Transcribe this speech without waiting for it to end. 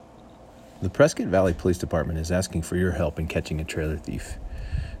The Prescott Valley Police Department is asking for your help in catching a trailer thief.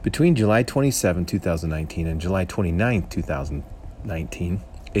 Between July 27, 2019 and July 29, 2019,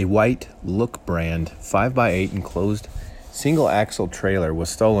 a white Look brand 5x8 enclosed single-axle trailer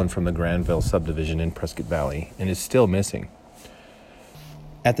was stolen from the Granville subdivision in Prescott Valley and is still missing.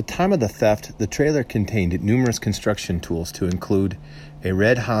 At the time of the theft, the trailer contained numerous construction tools to include a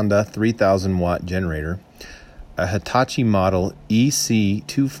red Honda 3,000-watt generator, a Hitachi model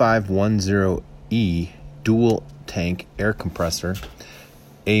EC2510E dual-tank air compressor,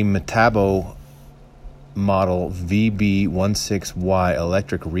 a Metabo model VB16Y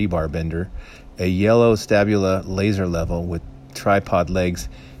electric rebar bender, a yellow Stabula laser level with tripod legs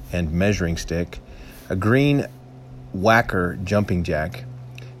and measuring stick, a green Whacker jumping jack,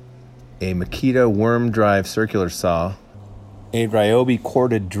 a Makita worm drive circular saw, a Ryobi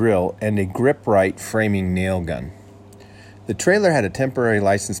corded drill, and a Grip-Rite framing nail gun. The trailer had a temporary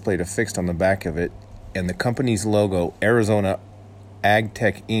license plate affixed on the back of it, and the company's logo, Arizona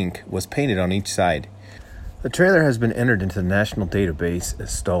AgTech Inc., was painted on each side. The trailer has been entered into the national database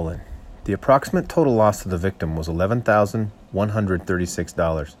as stolen. The approximate total loss to the victim was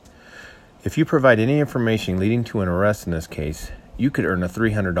 $11,136. If you provide any information leading to an arrest in this case, you could earn a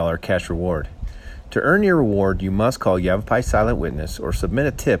 $300 cash reward. To earn your reward, you must call Yavapai Silent Witness or submit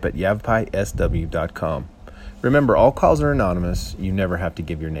a tip at yavapaisw.com. Remember, all calls are anonymous. You never have to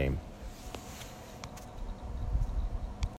give your name.